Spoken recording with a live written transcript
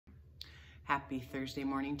Happy Thursday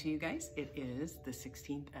morning to you guys. It is the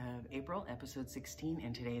 16th of April, episode 16,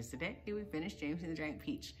 and today is the day we finished James and the Giant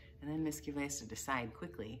Peach. And then Miss Cuba has to decide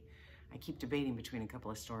quickly. I keep debating between a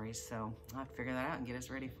couple of stories, so I'll have to figure that out and get us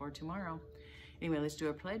ready for tomorrow. Anyway, let's do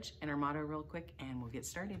our pledge and our motto real quick, and we'll get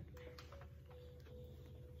started.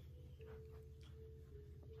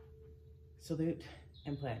 Salute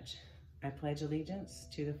and pledge. I pledge allegiance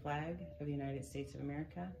to the flag of the United States of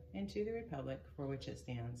America and to the republic for which it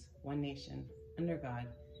stands, one nation, under God,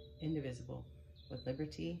 indivisible, with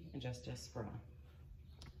liberty and justice for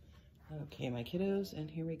all. Okay, my kiddos,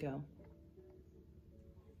 and here we go.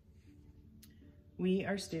 We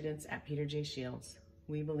are students at Peter J. Shields.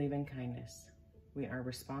 We believe in kindness. We are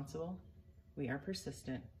responsible. We are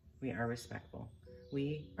persistent. We are respectful.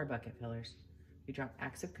 We are bucket fillers. We drop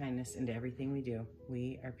acts of kindness into everything we do.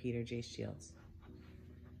 We are Peter J. Shields.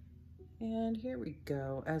 And here we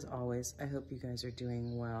go. As always, I hope you guys are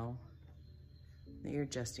doing well. That you're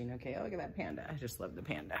adjusting. Okay, oh, look at that panda. I just love the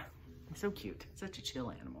panda. It's so cute. Such a chill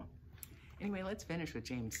animal. Anyway, let's finish with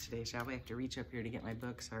James today, shall we? I have to reach up here to get my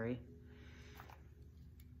book, sorry.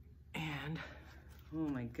 And, oh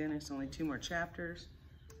my goodness, only 2 more chapters.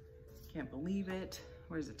 Can't believe it.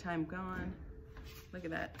 Where's the time gone? Look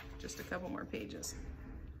at that, just a couple more pages.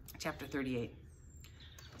 Chapter 38.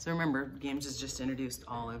 So remember, James has just introduced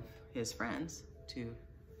all of his friends to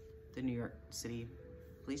the New York City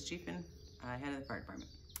police chief and head of the fire department.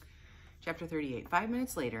 Chapter 38. 5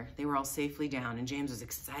 minutes later, they were all safely down, and James was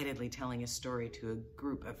excitedly telling his story to a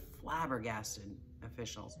group of flabbergasted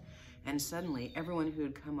officials. And suddenly, everyone who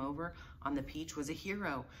had come over on the Peach was a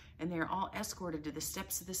hero, and they were all escorted to the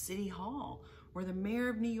steps of the city hall, where the mayor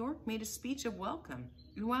of New York made a speech of welcome.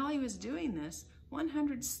 And while he was doing this,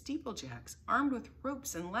 100 steeplejacks, armed with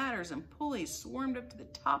ropes and ladders and pulleys, swarmed up to the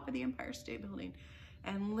top of the Empire State Building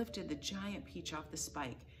and lifted the giant Peach off the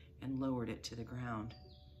spike and lowered it to the ground.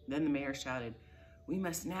 Then the mayor shouted, "We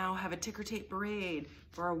must now have a ticker-tape parade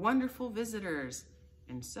for our wonderful visitors."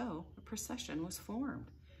 And so a procession was formed.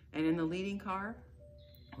 And in the leading car,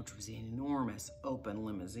 which was an enormous open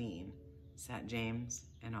limousine, sat James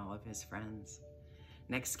and all of his friends.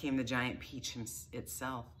 Next came the giant Peach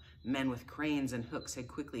itself. Men with cranes and hooks had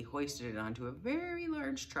quickly hoisted it onto a very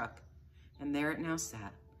large truck, and there it now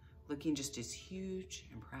sat, looking just as huge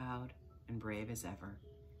and proud and brave as ever.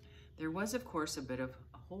 There was, of course, a bit of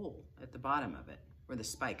a hole at the bottom of it, where the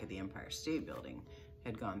spike of the Empire State Building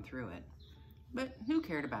had gone through it. But who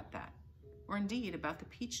cared about that? Or indeed about the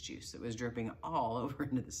peach juice that was dripping all over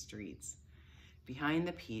into the streets. Behind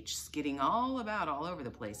the Peach, skidding all over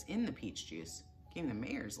the place in the peach juice, came the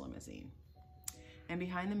mayor's limousine. And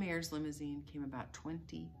behind the mayor's limousine came about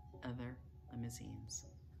 20 other limousines,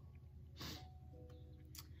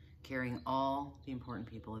 carrying all the important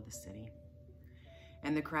people of the city.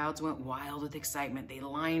 And the crowds went wild with excitement. They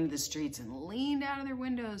lined the streets and leaned out of their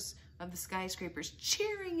windows of the skyscrapers,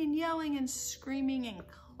 cheering and yelling and screaming and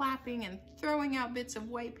clapping and throwing out bits of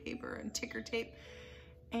white paper and ticker tape.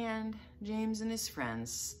 And James and his friends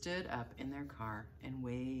stood up in their car and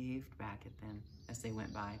waved back at them as they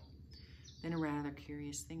went by. Then a rather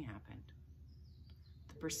curious thing happened.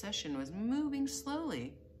 The procession was moving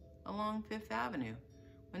slowly along 5th Avenue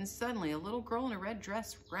when suddenly a little girl in a red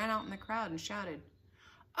dress ran out in the crowd and shouted,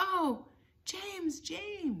 "Oh, James,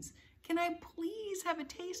 James, can I please have a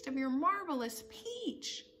taste of your marvelous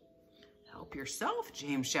peach?" "Help yourself,"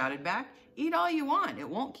 James shouted back. "Eat all you want. It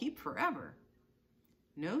won't keep forever."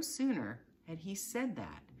 No sooner had he said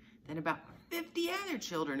that than about 50 other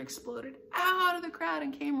children exploded out of the crowd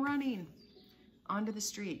and came running onto the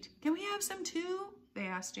street. "Can we have some too?" they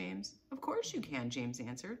asked James. "Of course you can," James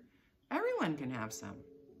answered. "Everyone can have some."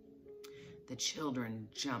 The children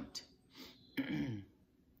jumped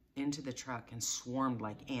into the truck and swarmed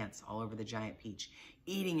like ants all over the giant Peach,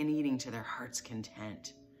 eating and eating to their heart's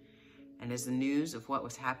content. And as the news of what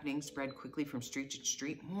was happening spread quickly from street to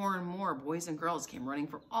street, more and more boys and girls came running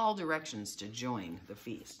from all directions to join the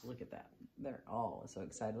feast. Look at that. They're all so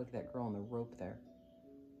excited. Look at that girl on the rope there,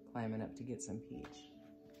 climbing up to get some peach.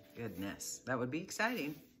 Goodness, that would be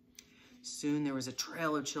exciting. Soon there was a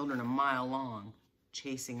trail of children a mile long,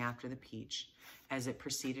 chasing after the Peach as it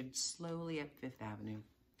proceeded slowly up 5th Avenue.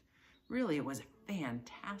 Really, it was a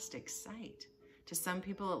fantastic sight. To some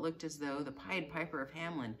people, it looked as though the Pied Piper of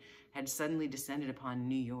Hamelin had suddenly descended upon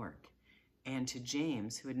New York. And to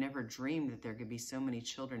James, who had never dreamed that there could be so many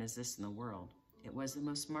children as this in the world, it was the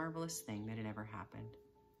most marvelous thing that had ever happened.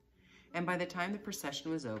 And by the time the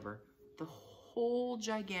procession was over, the whole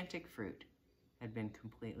gigantic fruit had been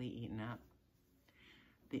completely eaten up.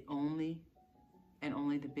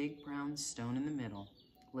 Only the big brown stone in the middle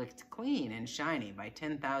licked clean and shiny by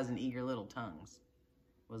 10,000 eager little tongues,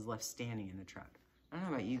 was left standing in the truck. I don't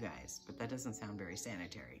know about you guys, but that doesn't sound very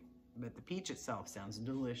sanitary. But the peach itself sounds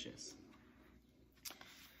delicious.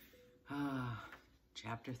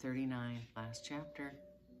 Chapter 39, last chapter.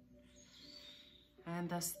 And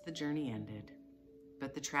thus the journey ended.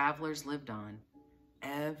 But the travelers lived on.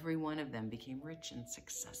 Every one of them became rich and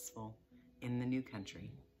successful in the new country.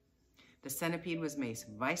 The centipede was made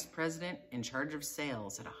vice president in charge of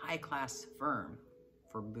sales at a high-class firm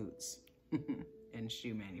for boots and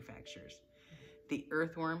shoe manufacturers. The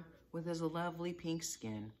earthworm, with his lovely pink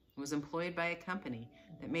skin, was employed by a company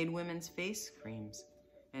that made women's face creams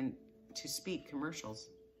and to speak commercials.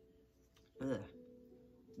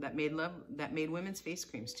 That made women's face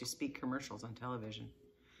creams to speak commercials on television.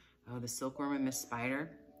 Oh, the silkworm and Miss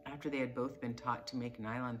Spider, after they had both been taught to make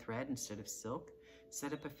nylon thread instead of silk,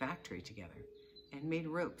 set up a factory together and made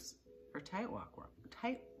ropes for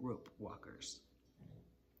tightrope walkers.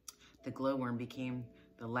 The glowworm became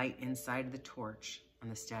the light inside the torch on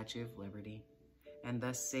the Statue of Liberty, and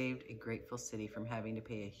thus saved a grateful city from having to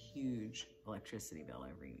pay a huge electricity bill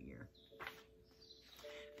every year.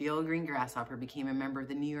 The old green grasshopper became a member of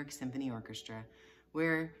the New York Symphony Orchestra,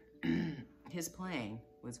 where his playing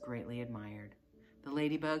was greatly admired. The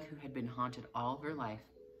ladybug, who had been haunted all of her life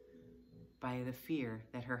by the fear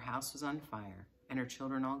that her house was on fire and her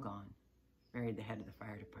children all gone, married the head of the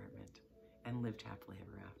fire department and lived happily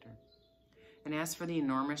ever after. And as for the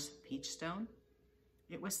enormous peach stone,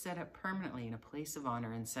 it was set up permanently in a place of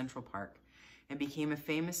honor in Central Park and became a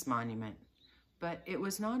famous monument. But it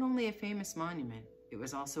was not only a famous monument, it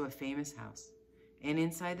was also a famous house. And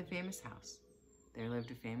inside the famous house, there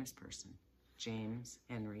lived a famous person, James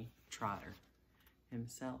Henry Trotter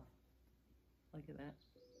himself. Look at that.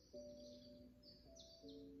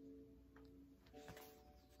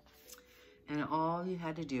 And all you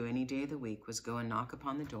had to do any day of the week was go and knock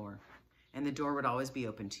upon the door, and the door would always be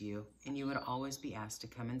open to you, and you would always be asked to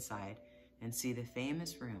come inside and see the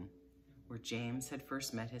famous room where James had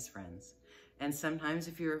first met his friends. And sometimes,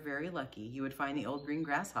 if you were very lucky, you would find the old green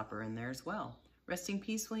grasshopper in there as well, resting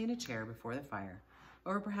peacefully in a chair before the fire.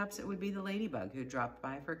 Or perhaps it would be the ladybug who dropped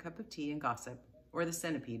by for a cup of tea and gossip, or the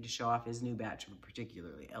centipede to show off his new batch of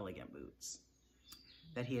particularly elegant boots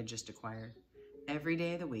that he had just acquired. Every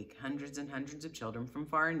day of the week, hundreds and hundreds of children from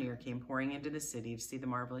far and near came pouring into the city to see the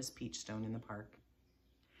marvelous peach stone in the park.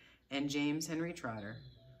 And James Henry Trotter,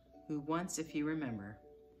 who once, if you remember,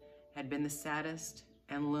 had been the saddest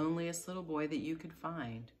and loneliest little boy that you could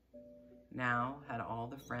find, now had all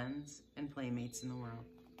the friends and playmates in the world.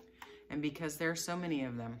 And because there are so many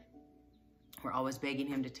of them, we're always begging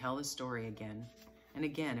him to tell the story again and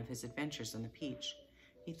again of his adventures on the peach.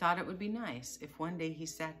 He thought it would be nice if one day he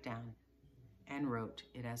sat down and wrote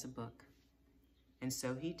it as a book. And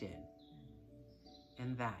so he did.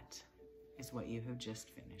 And that is what you have just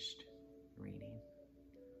finished reading.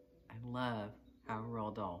 I love how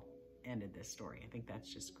Roald Dahl ended this story. I think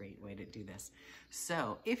that's just a great way to do this.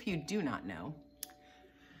 So if you do not know,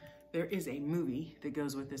 there is a movie that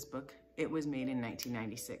goes with this book. It was made in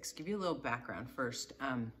 1996. Give you a little background first.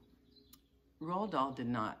 Roald Dahl did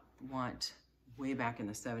not want, way back in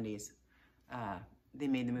the 70s, they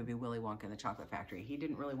made the movie Willy Wonka and the Chocolate Factory. He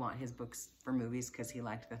didn't really want his books for movies because he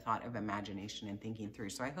liked the thought of imagination and thinking through.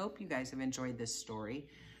 So I hope you guys have enjoyed this story.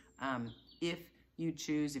 If you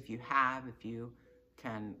choose, if you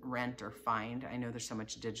can rent or find, I know there's so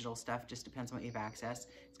much digital stuff, just depends on what you have access.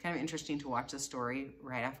 It's kind of interesting to watch the story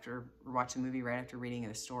watch the movie right after reading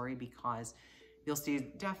the story, because you'll see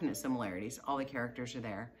definite similarities. All the characters are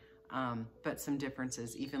there, but some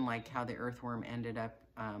differences, even like how the earthworm ended up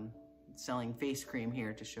selling face cream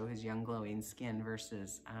here to show his young glowing skin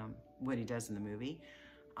versus what he does in the movie.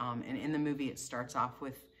 And in the movie, it starts off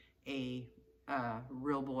with a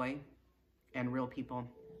real boy and real people.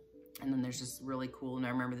 And then there's this really cool, and I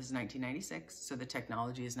remember this is 1996, so the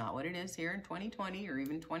technology is not what it is here in 2020 or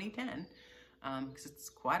even 2010, because it's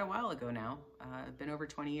quite a while ago now. Been over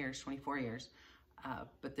 20 years, 24 years.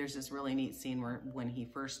 But there's this really neat scene where when he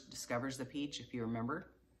first discovers the peach, if you remember,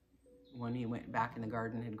 when he went back in the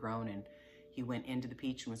garden, had grown, and he went into the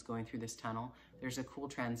peach and was going through this tunnel. There's a cool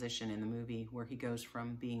transition in the movie where he goes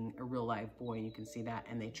from being a real live boy, you can see that,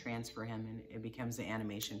 and they transfer him and it becomes the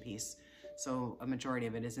animation piece. So a majority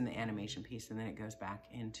of it is in the animation piece, and then it goes back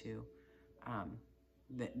into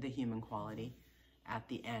the human quality at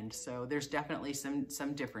the end. So there's definitely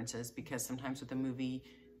some differences, because sometimes with the movie,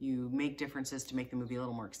 you make differences to make the movie a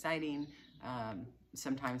little more exciting.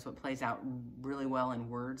 Sometimes what plays out really well in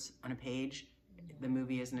words on a page, the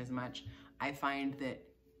movie isn't as much. I find that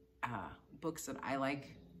books that I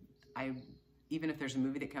like, I even if there's a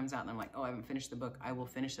movie that comes out and I'm like, oh, I haven't finished the book, I will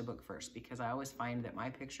finish the book first, because I always find that my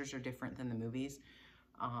pictures are different than the movies.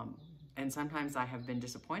 And sometimes I have been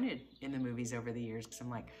disappointed in the movies over the years, because I'm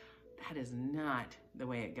like, that is not the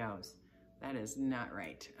way it goes. That is not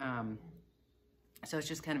right. So it's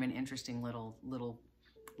just kind of an interesting little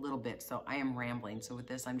bit. So I am rambling. So with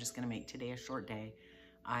this, I'm just going to make today a short day.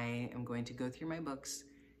 I am going to go through my books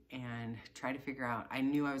and try to figure out, I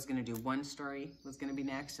knew I was going to do one story was going to be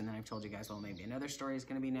next, and then I've told you guys, well, maybe another story is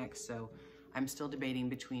going to be next. So I'm still debating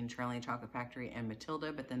between Charlie and Chocolate Factory and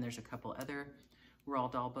Matilda, but then there's a couple other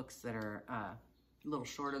Roald Dahl books that are a little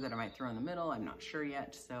shorter that I might throw in the middle. I'm not sure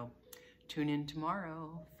yet. So tune in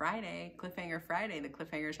tomorrow, Friday, Cliffhanger Friday. The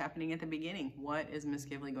cliffhanger is happening at the beginning. What is Miss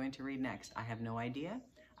Ghibli going to read next? I have no idea.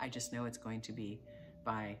 I just know it's going to be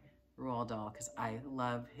by Roald Dahl, because I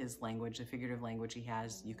love his language, the figurative language he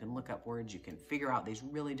has. You can look up words, you can figure out these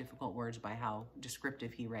really difficult words by how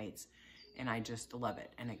descriptive he writes, and I just love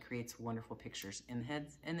it. And it creates wonderful pictures in the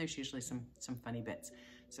heads, and there's usually some funny bits.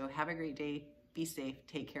 So have a great day, be safe,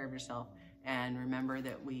 take care of yourself, and remember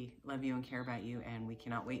that we love you and care about you, and we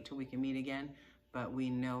cannot wait till we can meet again. But we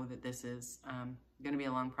know that this is going to be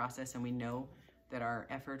a long process, and we know that our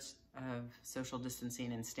efforts of social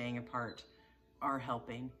distancing and staying apart are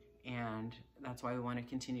helping. And that's why we want to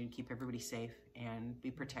continue to keep everybody safe and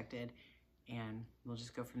be protected. And we'll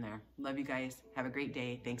just go from there. Love you guys. Have a great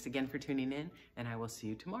day. Thanks again for tuning in. And I will see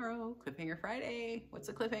you tomorrow. Cliffhanger Friday. What's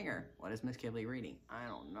a cliffhanger? What is Miss Ghibli reading? I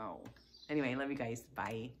don't know. Anyway, love you guys.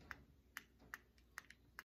 Bye.